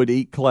y'all would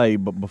eat clay,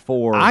 but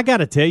before I got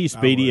to tell you,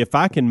 Speedy, if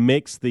I can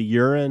mix the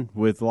urine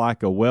with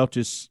like a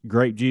Welch's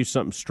grape juice,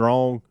 something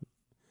strong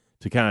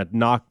to kind of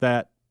knock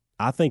that,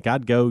 I think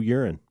I'd go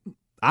urine.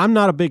 I'm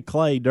not a big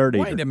clay dirt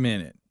eater. Wait a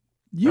minute.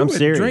 You I'm would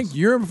serious. drink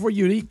urine before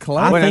you'd eat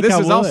clay. I Well, now, think this I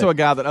is would. also a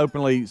guy that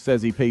openly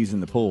says he pees in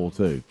the pool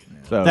too.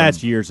 So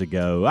That's years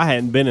ago. I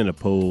hadn't been in a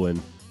pool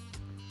in,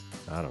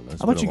 I don't know.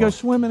 How about you go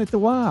swimming at the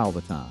Y all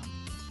the time?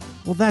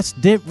 Well, that's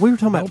different. We were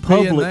talking about Don't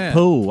pee in public that.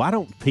 pool. I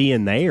don't pee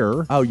in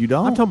there. Oh, you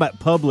don't? I'm talking about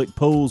public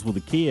pools with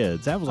the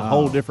kids. That was a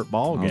whole different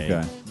ball game.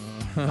 Okay.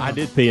 I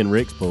did pee in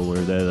Rick's pool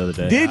the other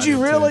day. Did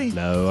you really?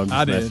 No, I'm just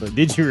I did. messing with-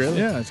 Did you really?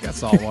 Yeah, it's got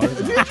salt water.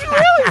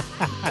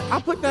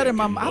 I put that in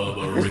my mouth.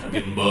 Bubba,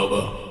 Rick and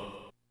Bubba.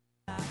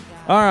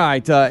 All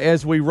right,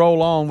 as we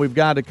roll on, we've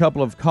got a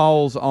couple of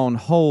calls on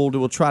hold.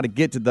 We'll try to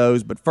get to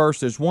those, but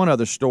first, there's one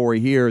other story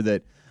here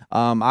that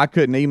I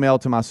couldn't email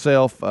to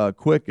myself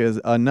quick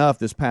enough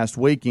this past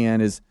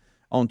weekend. Is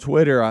on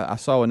Twitter, I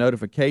saw a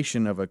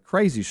notification of a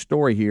crazy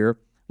story here.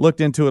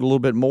 Looked into it a little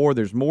bit more.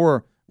 There's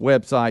more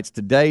websites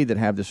today that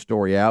have this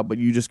story out, but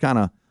you just kind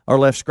of are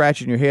left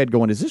scratching your head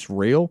going, is this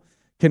real?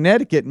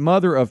 Connecticut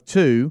mother of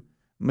two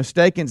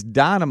mistakes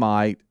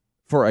dynamite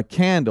for a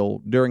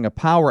candle during a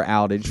power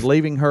outage,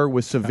 leaving her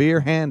with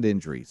severe hand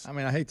injuries. I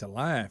mean, I hate to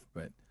laugh,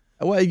 but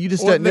Well, you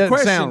just Well, doesn't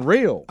sound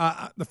real.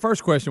 The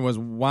first question was,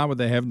 why would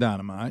they have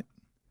dynamite?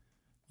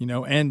 You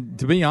know, and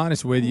to be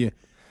honest with you,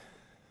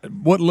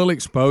 what little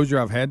exposure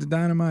I've had to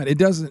dynamite,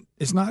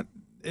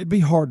 it'd be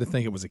hard to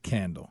think it was a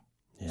candle.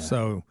 Yeah.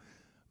 So,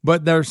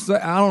 but I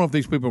don't know if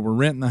these people were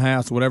renting the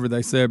house, whatever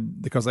they said,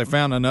 because they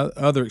found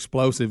other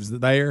explosives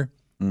there,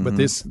 but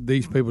these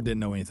people didn't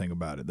know anything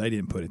about it. They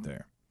didn't put it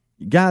there.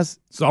 Guys,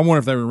 so I wonder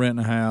if they were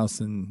renting a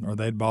house or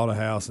they'd bought a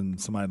house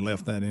and somebody had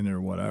left that in there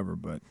or whatever.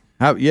 But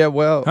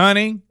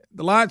honey,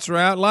 the lights are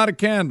out. Light a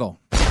candle.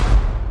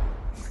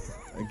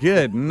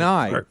 Good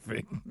night.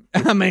 Perfect.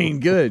 I mean,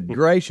 good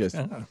gracious.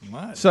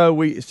 So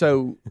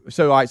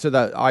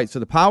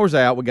the power's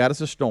out. We got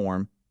us a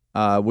storm.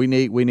 We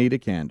need a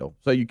candle.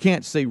 So you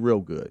can't see real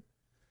good.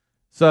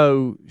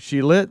 So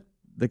she lit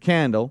the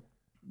candle,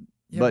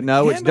 but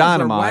no, it's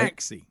dynamite. Are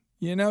waxy.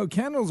 You know,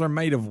 candles are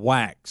made of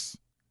wax.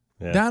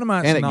 Yeah.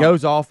 Dynamite's And it not.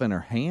 goes off in her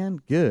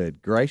hand.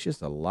 Good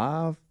gracious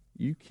alive.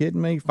 You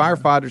kidding me?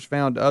 Firefighters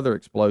found other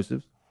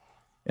explosives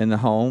in the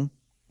home.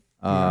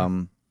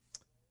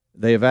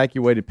 They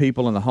evacuated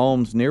people in the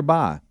homes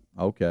nearby.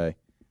 Okay.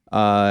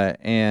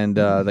 And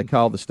they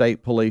called the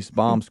state police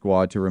bomb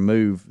squad to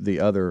remove the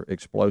other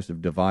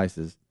explosive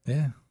devices.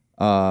 Yeah.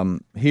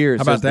 Here it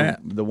How says about that?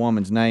 the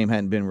woman's name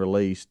hadn't been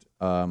released.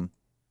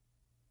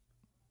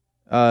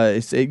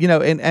 It's,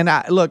 and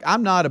I look,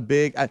 I'm not a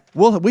big.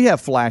 We have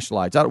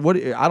flashlights. I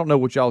don't know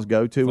what y'all's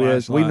go-to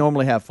is. We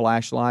normally have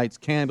flashlights,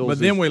 candles, But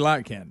then we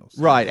light candles.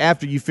 right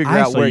after you figure I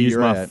out actually where use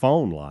you're my at.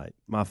 phone light,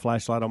 my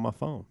flashlight on my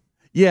phone.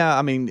 Yeah,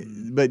 I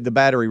mean, but the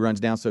battery runs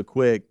down so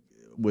quick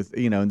with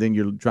and then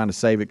you're trying to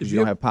save it because you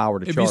don't have power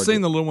to charge. Have you seen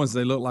it. the little ones?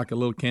 They look like a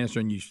little canister,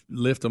 and you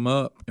lift them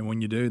up, and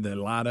when you do, they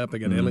light up. They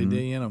got LED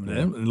in them.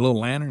 And a little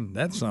lantern.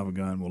 That son of a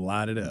gun will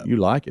light it up. You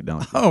like it,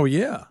 don't you? Oh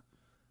yeah.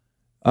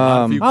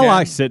 I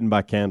like sitting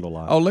by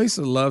candlelight. Oh,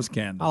 Lisa loves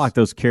candles. I like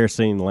those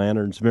kerosene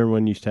lanterns. Remember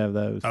when you used to have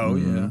those? Oh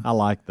yeah. I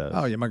like those.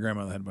 Oh yeah. My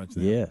grandmother had a bunch of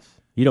them. Yes.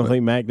 You don't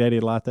think Mac Daddy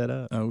would light that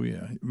up? Oh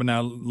yeah. But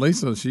now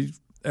Lisa,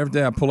 every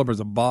day I pull up, there's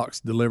a box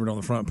delivered on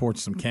the front porch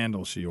of some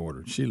candles she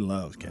ordered. She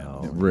loves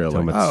candles. Really?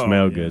 Talking about the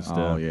smell yeah. good stuff.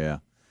 Oh yeah.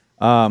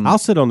 I'll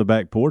sit on the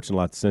back porch and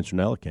light the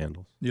Centronella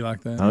candles. You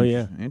like that? Oh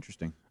yeah.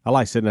 Interesting. I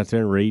like sitting out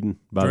there and reading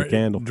by the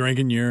candle.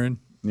 Drinking urine.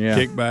 Yeah.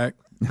 Kick back.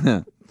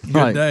 Good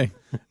Right. day.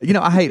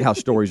 I hate how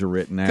stories are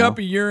written now. Cup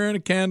of urine, a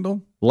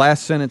candle.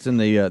 Last sentence in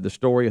the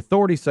story: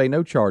 authorities say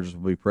no charges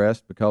will be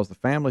pressed because the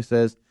family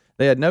says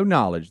they had no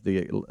knowledge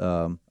the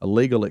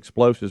illegal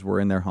explosives were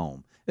in their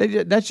home.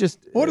 That's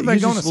just What are they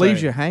going gonna to leave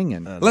say? you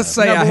hanging. Let's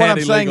say No, I but had what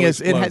I'm saying illegal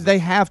is explosives. they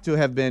have to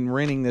have been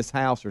renting this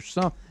house or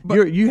something.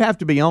 You have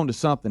to be on to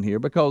something here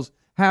because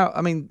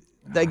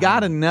they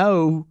got to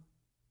know.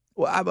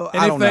 Well, I And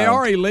don't if they know.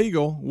 are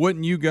illegal,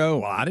 wouldn't you go,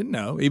 well, I didn't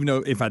know. Even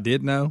though if I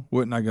did know,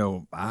 wouldn't I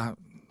go, I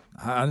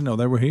didn't know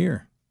they were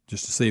here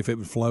just to see if it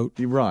would float.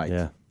 You're right.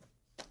 Yeah.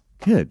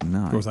 Good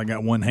night. Of course, I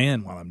got one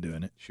hand while I'm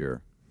doing it.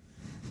 Sure.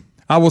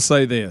 I will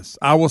say this.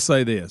 I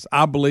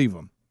believe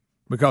them.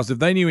 Because if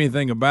they knew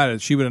anything about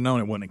it, she would have known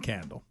it wasn't a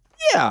candle.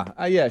 Yeah.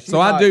 Yeah. So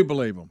I do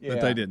believe them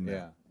that they didn't know.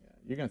 Yeah.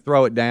 You're going to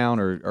throw it down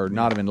or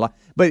not even like.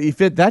 But if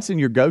that's in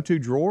your go-to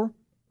drawer,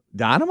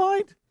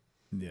 dynamite?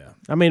 Yeah.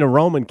 I mean, a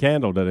Roman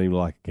candle doesn't even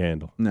like a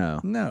candle. No.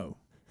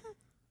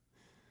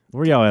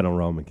 Where y'all at on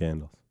Roman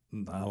candles?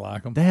 I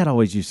like them. Dad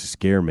always used to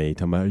scare me,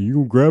 talking about, you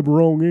going to grab the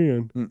wrong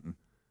end.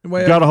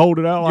 Well, You got to hold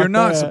it out like you're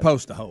not that.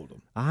 supposed to hold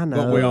them. I know.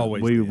 But we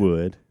always did.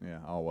 would. Yeah,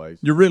 always.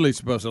 You're really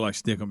supposed to like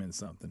stick them in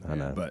something. I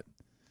know. But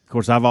Of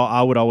course,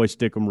 I would always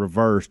stick them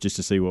reverse just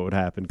to see what would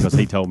happen because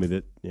he told me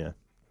that, yeah.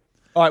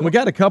 All right, we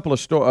got a couple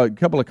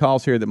of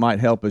calls here that might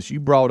help us. You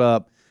brought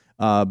up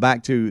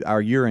back to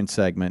our urine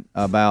segment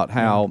about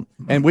how,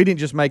 and we didn't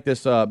just make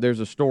this up. There's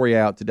a story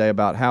out today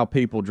about how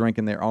people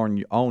drinking their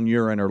own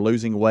urine are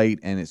losing weight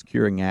and it's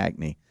curing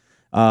acne.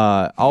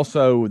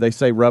 Also, they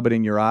say rub it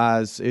in your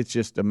eyes. It's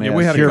just a mess. Yeah,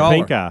 we had a Cure caller.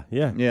 pink eye.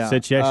 Yeah. Yeah.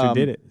 Said she actually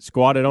did it.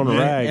 Squatted on a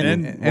rag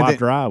and and wiped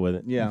then- her eye with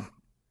it. Yeah.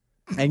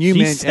 And you She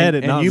mentioned, said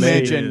it, and not you me.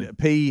 mentioned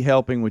P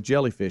helping with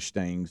jellyfish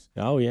stings.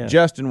 Oh yeah.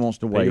 Justin wants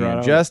to weigh Figure in.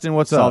 out. Justin,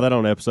 what's Saw up? that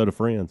on an episode of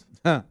Friends.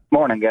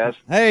 Morning, guys.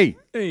 Hey,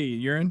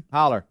 urine.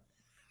 Holler.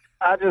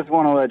 I just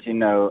want to let you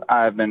know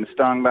I've been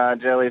stung by a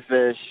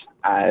jellyfish.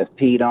 I've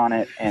peed on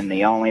it, and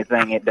the only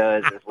thing it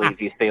does is leave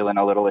you feeling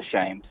a little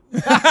ashamed.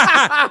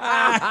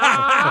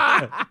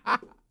 I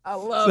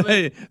love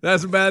it.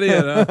 That's about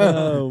it. Huh?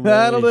 Oh,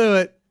 That'll do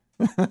it.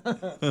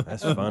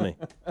 That's funny.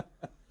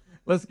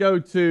 Let's go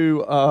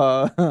to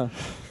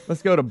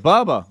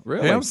Bubba.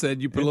 Really? Ham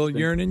said you put a little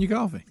urine in your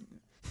coffee.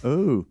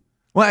 Ooh.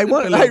 Well, hey,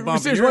 what, Put a little hey, bump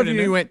of seriously, urine what if in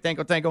you there. went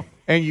tinkle tinkle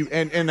and you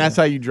and that's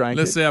how you drank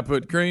Let's it? say I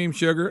put cream,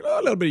 sugar,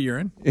 a little bit of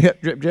urine.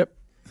 Yep, drip, drip.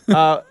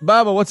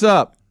 Bubba, what's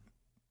up?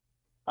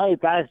 Hey,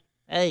 guys.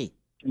 Hey.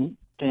 Can you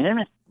hear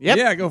me? Yep.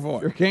 Yeah, go for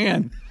it. Sure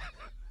can.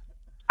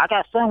 I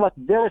got stung with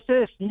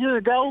jellyfish years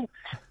ago.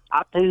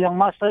 I peed on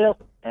myself,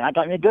 and I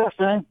got me a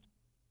girlfriend.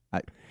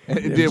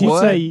 Did you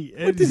what?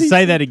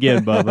 say that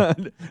again,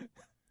 Bubba?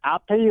 I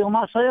peed on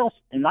myself,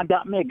 and I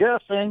got me a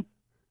girlfriend.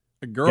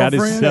 A Got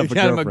himself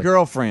Got him a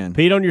girlfriend.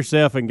 Peed on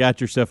yourself and got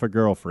yourself a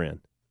girlfriend.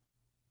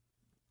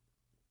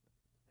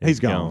 He's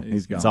gone.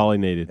 He's gone. That's all he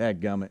needed.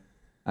 Dadgummit.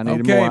 I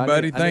needed Okay, more.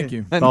 buddy, thank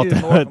you. I Thought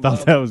needed more from thought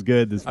Bubba. that was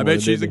good this I morning.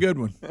 bet she's a didn't good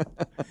one.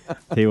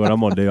 Tell you what I'm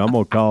going to do. I'm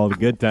going to call the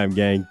Good Time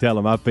Gang, tell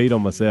them I peed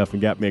on myself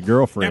and got me a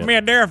girlfriend.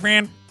 a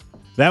girlfriend.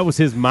 That was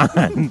his mind.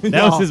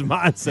 That was his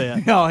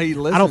mindset. No, he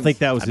listens. I don't think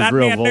that was his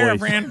real voice.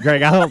 girlfriend.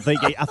 Greg, I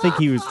think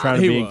he was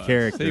trying to be in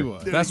character. He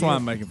was. That's why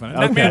I'm making fun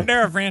of Okay. him. Not me a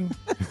girlfriend.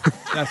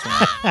 That's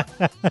why.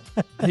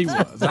 He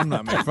was. I'm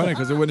not making fun of him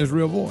because it wasn't his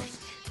real voice.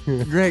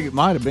 Greg, it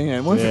might have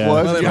been. What if Yeah. it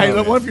was? Well, it Hey, might have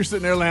look, been. what if you're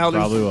sitting there loud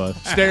Probably was.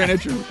 staring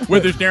at you?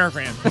 With his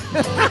girlfriend. Rick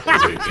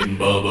and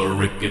Bubba,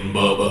 Rick and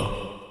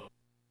Bubba.